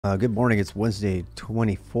Good morning. It's Wednesday,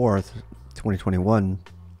 24th, 2021.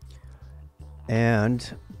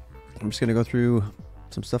 And I'm just going to go through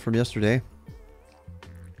some stuff from yesterday.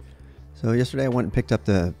 So yesterday I went and picked up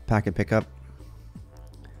the packet pickup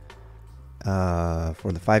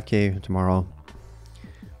for the 5K tomorrow.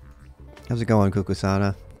 How's it going,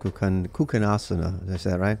 Kukusana? Kukanasana. Did I say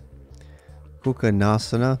that right?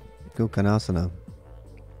 Kukanasana.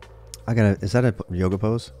 Is that a yoga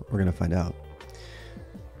pose? We're going to find out.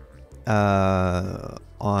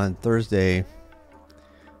 On Thursday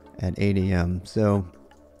at 8 a.m. So,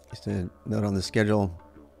 just a note on the schedule.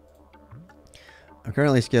 I'm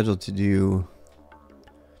currently scheduled to do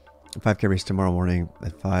a 5K race tomorrow morning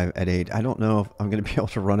at 8. I don't know if I'm going to be able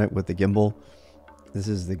to run it with the gimbal. This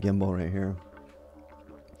is the gimbal right here.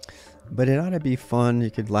 But it ought to be fun.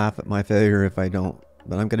 You could laugh at my failure if I don't.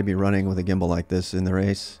 But I'm going to be running with a gimbal like this in the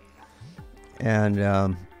race.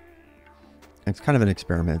 And it's kind of an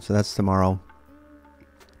experiment. So that's tomorrow.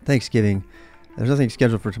 Thanksgiving. There's nothing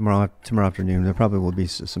scheduled for tomorrow afternoon. There probably will be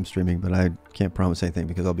some streaming, but I can't promise anything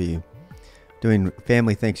because I'll be doing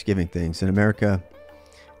family Thanksgiving things. In America,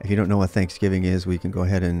 if you don't know what Thanksgiving is, we can go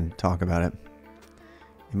ahead and talk about it.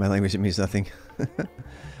 In my language, it means nothing.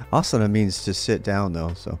 Asana means to sit down,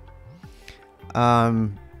 though. So,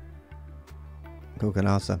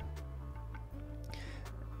 Kokanasa.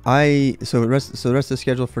 So the rest of the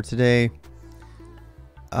schedule for today.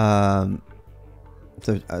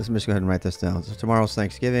 So let's just go ahead and write this down. So tomorrow's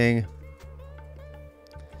Thanksgiving.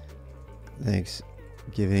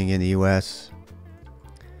 Thanksgiving in the U.S.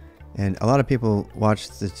 And a lot of people watch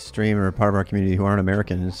the stream or are part of our community who aren't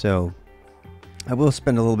American. And so I will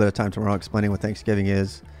spend a little bit of time tomorrow explaining what Thanksgiving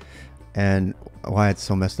is and why it's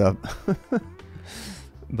so messed up.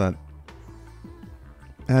 But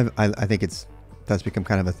I think that's become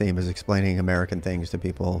kind of a theme, is explaining American things to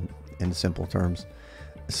people in simple terms.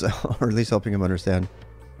 So, or at least helping them understand.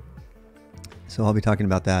 So I'll be talking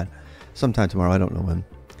about that sometime tomorrow. I don't know when.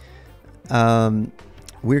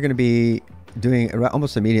 We're going to be doing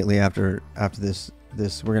almost immediately after this.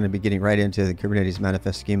 We're going to be getting right into the Kubernetes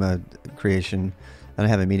manifest schema creation, and I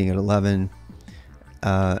have a meeting at 11.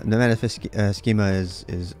 The manifest schema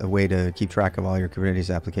is a way to keep track of all your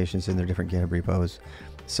Kubernetes applications in their different GitHub repos,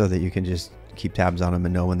 so that you can just keep tabs on them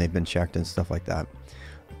and know when they've been checked and stuff like that.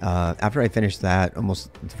 After I finish that, almost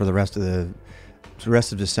for the rest of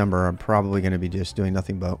December, I'm probably going to be just doing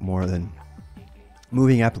nothing but more than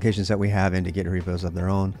moving applications that we have into Git repos of their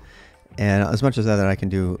own. And as much as that I can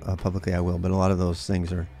do publicly, I will. But a lot of those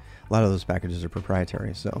packages are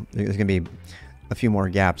proprietary. So there's going to be a few more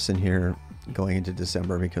gaps in here going into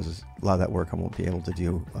December because a lot of that work I won't be able to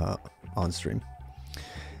do on stream.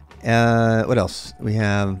 What else? We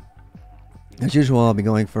have, as usual, I'll be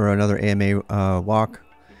going for another AMA walk.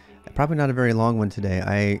 Probably not a very long one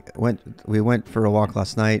today. We went for a walk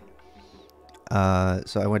last night.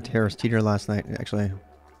 So I went to Harris Teeter last night, actually.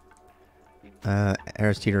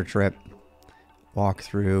 Harris Teeter trip walk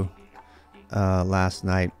through last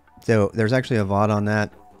night. So there's actually a VOD on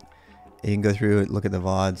that. You can go through it, look at the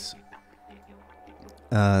VODs.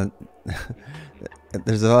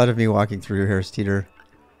 There's a lot of me walking through Harris Teeter,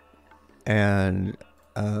 and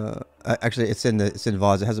actually it's in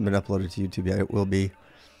VODs. It hasn't been uploaded to YouTube yet. It will be.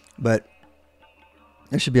 But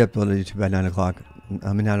it should be uploaded to YouTube by 9 o'clock.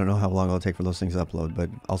 I mean, I don't know how long it'll take for those things to upload, but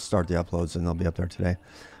I'll start the uploads and they'll be up there today.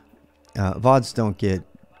 VODs don't get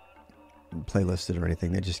playlisted or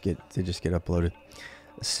anything. They just get uploaded.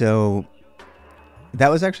 So that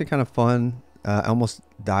was actually kind of fun. I almost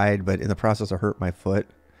died, but in the process I hurt my foot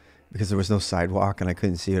because there was no sidewalk and I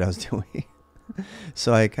couldn't see what I was doing.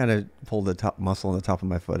 So I kind of pulled the top muscle on the top of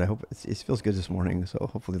my foot. I hope it feels good this morning. So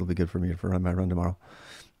hopefully it'll be good for me for my run tomorrow.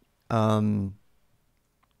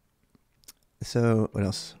 So what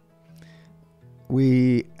else?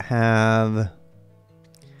 We have,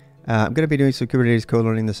 I'm going to be doing some Kubernetes code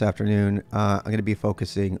learning this afternoon. I'm going to be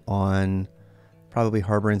focusing on probably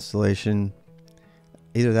Harbor installation,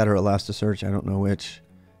 either that or Elasticsearch. I don't know which.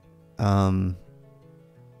 I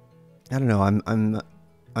don't know.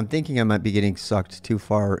 I'm thinking I might be getting sucked too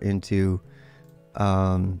far into,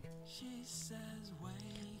 I'm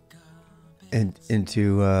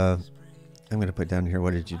going to put down here,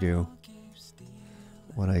 what did you do?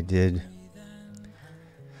 What I did.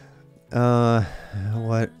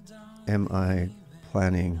 What am I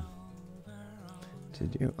planning to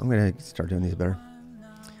do? I'm going to start doing these better.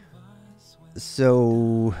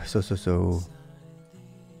 So.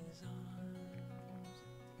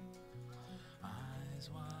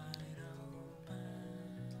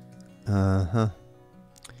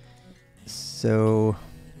 So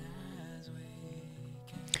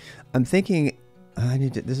I'm thinking I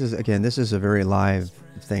need to. This is a very live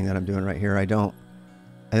thing that I'm doing right here. I don't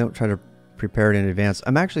try to prepare it in advance.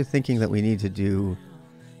 I'm actually thinking that we need to do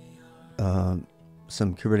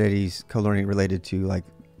some Kubernetes co-learning related to like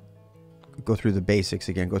go through the basics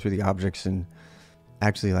again, go through the objects and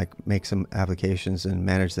actually like make some applications and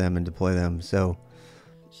manage them and deploy them. So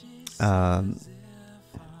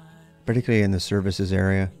particularly in the services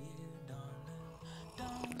area.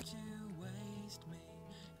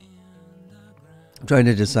 I'm trying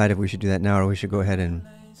to decide if we should do that now or we should go ahead and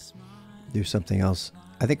do something else.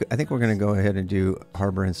 I think we're going to go ahead and do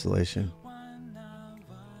Harbor installation.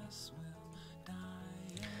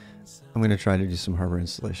 I'm going to try to do some Harbor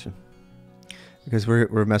installation because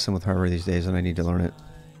we're messing with Harbor these days and I need to learn it.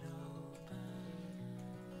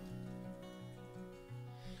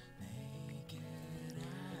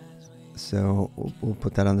 So we'll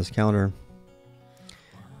put that on this calendar.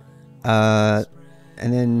 And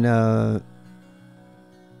then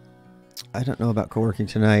I don't know about co-working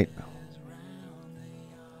tonight.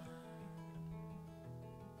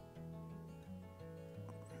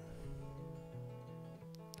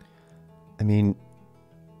 I mean,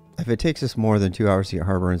 if it takes us more than 2 hours to get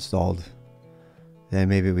Harbor installed, then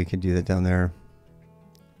maybe we can do that down there.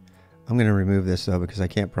 I'm going to remove this though because I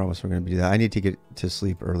can't promise we're going to do that. I need to get to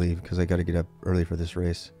sleep early because I got to get up early for this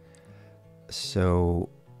race. So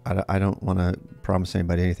I don't want to promise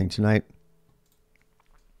anybody anything tonight.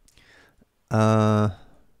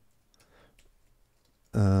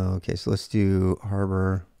 Okay, so let's do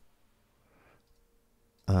Harbor,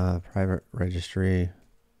 private registry,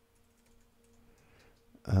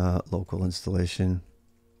 local installation,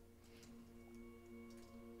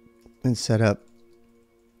 and setup.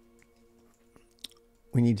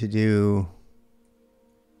 We need to do,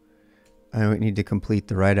 we need to complete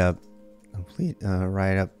the write-up,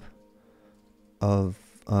 write-up of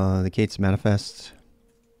the Kate's manifest.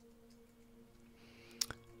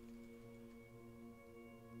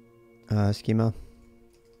 Schema.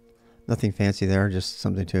 Nothing fancy there, just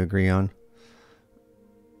something to agree on.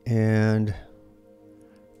 And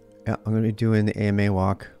yeah, I'm going to be doing the AMA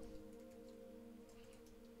walk.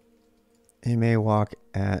 AMA walk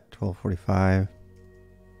at 12:45.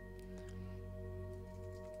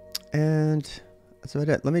 And that's about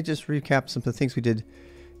it. Let me just recap some of the things we did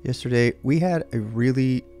yesterday. We had a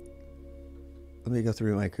really, let me go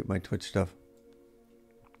through my Twitch stuff.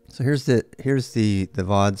 So here's the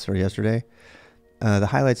VODs for yesterday. The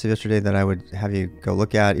highlights of yesterday that I would have you go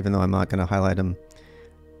look at, even though I'm not going to highlight them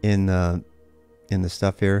in the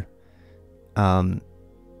stuff here. I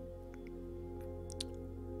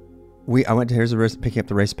went to, here's the race, picking up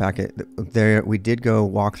the race packet. There we did go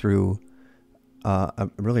walk through a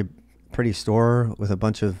really pretty store with a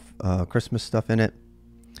bunch of Christmas stuff in it.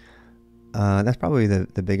 That's probably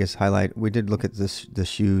the biggest highlight. We did look at the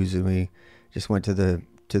shoes, and we just went to the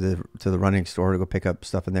running store to go pick up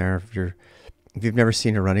stuff in there. If you've never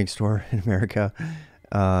seen a running store in America,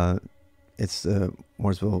 it's the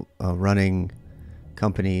Mooresville running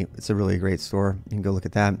company. It's a really great store. You can go look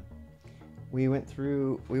at that. We went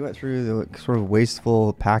through the sort of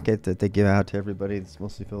wasteful packet that they give out to everybody. It's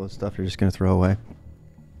mostly filled with stuff you're just going to throw away.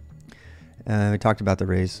 We talked about the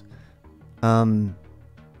race. I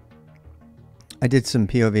did some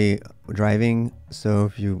POV driving, so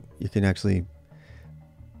if you can actually,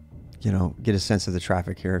 get a sense of the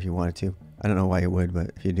traffic here if you wanted to. I don't know why you would, but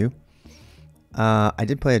if you do. I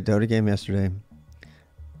did play a Dota game yesterday,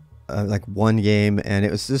 like one game, and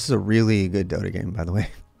this is a really good Dota game, by the way.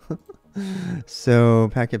 So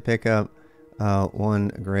packet pickup, one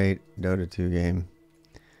great Dota 2 game.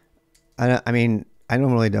 I mean, I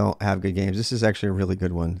normally don't have good games. This is actually a really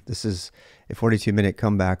good one. This is a 42-minute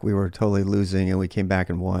comeback. We were totally losing, and we came back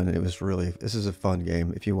and won. And this is a fun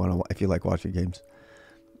game if you like watching games.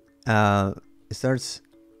 It starts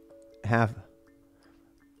half.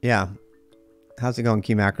 Yeah, how's it going,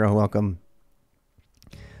 Key Macro? Welcome.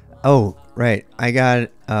 Oh, right. I got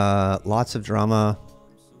lots of drama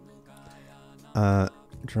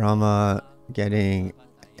getting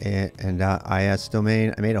an .is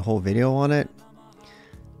domain. I made a whole video on it.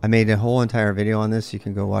 I made a whole entire video on this. You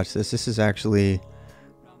can go watch this. This is actually,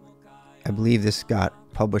 I believe this got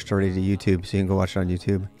published already to YouTube, so you can go watch it on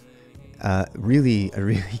YouTube. I really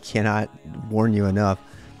cannot warn you enough.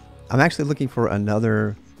 I'm actually looking for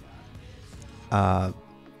another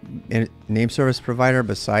name service provider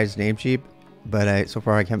besides Namecheap, but so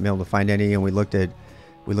far I haven't been able to find any. And we looked at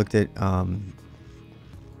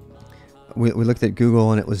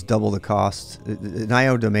Google, and it was double the cost. An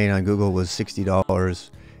IO domain on Google was $60.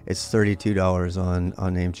 It's $32 on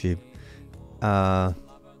Namecheap.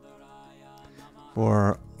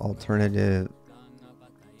 For alternative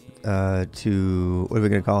to, what are we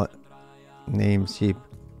going to call it? Namecheap.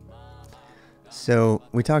 So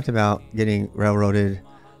we talked about getting railroaded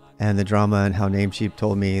and the drama and how Namecheap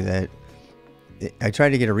told me that I tried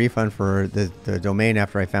to get a refund for the domain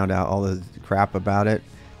after I found out all the crap about it.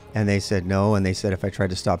 And they said no. And they said if I tried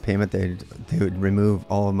to stop payment, they would remove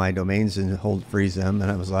all of my domains and freeze them.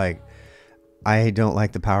 And I was like, I don't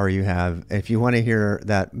like the power you have. If you want to hear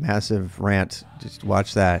that massive rant, just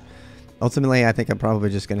watch that. Ultimately, I think I'm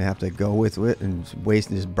probably just going to have to go with it and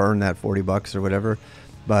just burn that 40 bucks or whatever.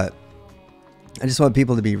 But I just want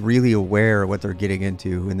people to be really aware of what they're getting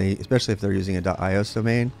into, and especially if they're using a .ios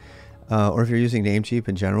domain, or if you're using Namecheap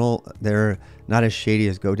in general. They're not as shady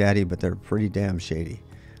as GoDaddy, but they're pretty damn shady.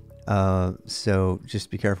 So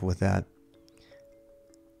just be careful with that.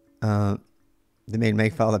 They made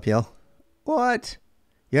Makefile appeal. What?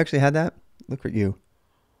 You actually had that? Look at you.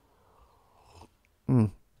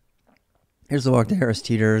 Here's the walk to Harris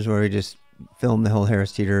Teeter's, where we just filmed the whole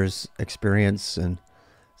Harris Teeter's experience and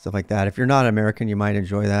stuff like that. If you're not American, you might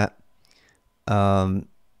enjoy that. And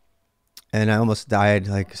I almost died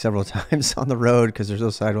like several times on the road because there's no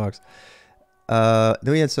sidewalks. Then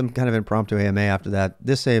we had some kind of impromptu AMA after that.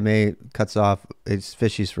 This AMA cuts off. It's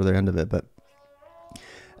fishies for the end of it, but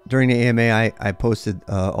during the AMA, I posted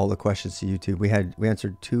all the questions to YouTube. We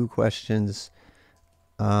answered 2 questions.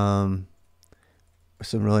 Some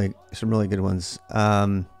really good ones.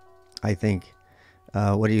 I think.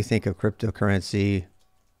 What do you think of cryptocurrency?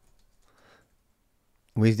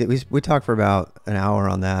 We talked for about an hour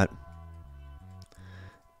on that,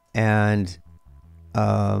 and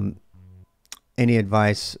any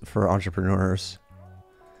advice for entrepreneurs.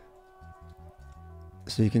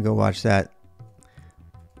 So you can go watch that.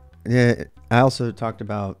 Yeah, I also talked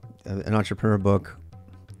about an entrepreneur book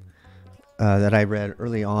that I read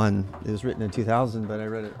early on. It was written in 2000, but I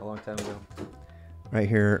read it a long time ago. Right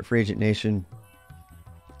here, Free Agent Nation.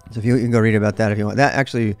 So if you can go read about that if you want. That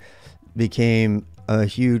actually became a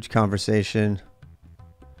huge conversation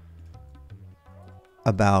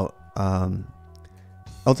about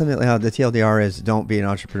ultimately how the TLDR is: don't be an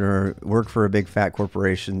entrepreneur, work for a big fat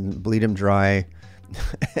corporation, bleed them dry,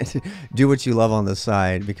 and do what you love on the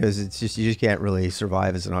side, because it's just, you just can't really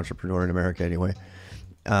survive as an entrepreneur in America anyway.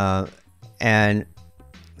 And it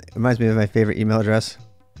reminds me of my favorite email address,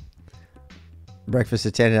 breakfast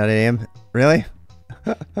at 10 a.m. Really?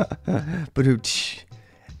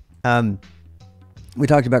 We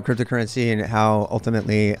talked about cryptocurrency and how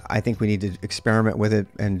ultimately I think we need to experiment with it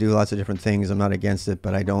and do lots of different things. I'm not against it,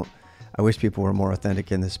 but I wish people were more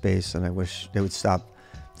authentic in this space, and I wish they would stop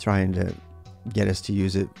trying to get us to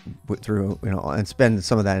use it through, and spend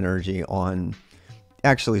some of that energy on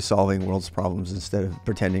actually solving world's problems instead of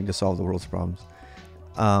pretending to solve the world's problems.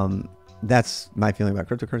 That's my feeling about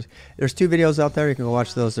cryptocurrency. There's 2 videos out there. You can go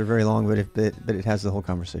watch those. They're very long, but it has the whole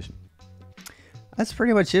conversation. That's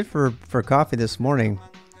pretty much it for coffee this morning.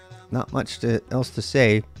 Not much else to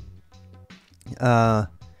say. I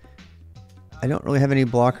don't really have any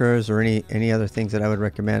blockers or any other things that I would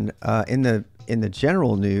recommend. In the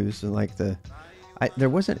general news, and like there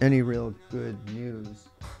wasn't any real good news.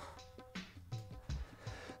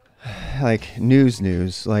 Like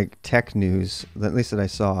news, like tech news, at least that I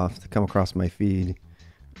saw to come across my feed.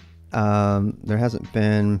 There hasn't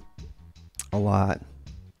been a lot.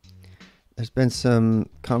 There's been some,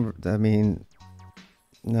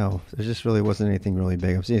 no, there just really wasn't anything really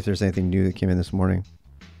big. I'm seeing if there's anything new that came in this morning.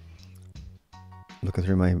 Looking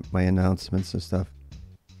through my announcements and stuff.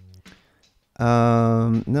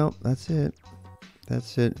 No, that's it.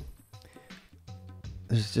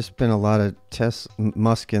 There's just been a lot of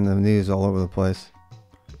Musk in the news all over the place.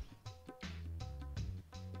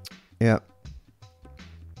 Yeah.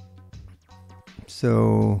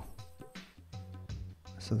 So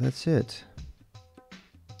that's it.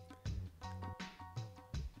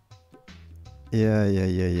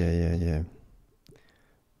 Yeah.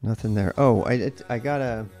 Nothing there. Oh, I got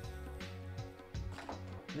a.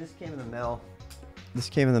 This came in the mail. This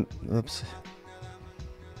came in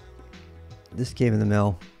the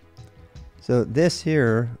mail. So this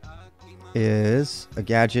here is a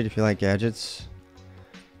gadget, if you like gadgets.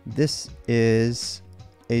 This is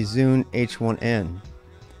a Zoom H1N.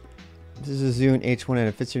 This is a Zoom H1N.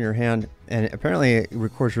 It fits in your hand, and apparently it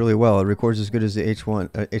records really well. It records as good as the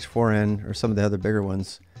H4N or some of the other bigger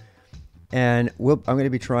ones. And I'm going to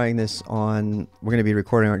be trying this on. We're going to be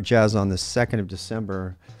recording our jazz on the 2nd of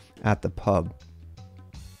December at the pub.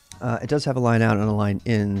 It does have a line out and a line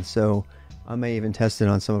in, so I may even test it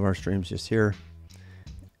on some of our streams just here.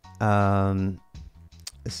 So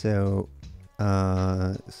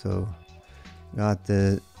got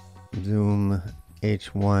the Zoom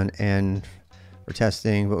H1N for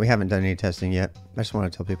testing, but we haven't done any testing yet. I just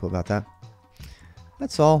want to tell people about that.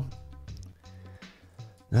 That's all.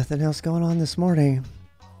 Nothing else going on this morning.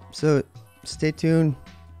 So stay tuned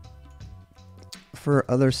for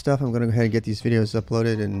other stuff. I'm going to go ahead and get these videos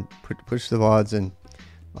uploaded and push the VODs, and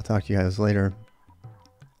I'll talk to you guys later.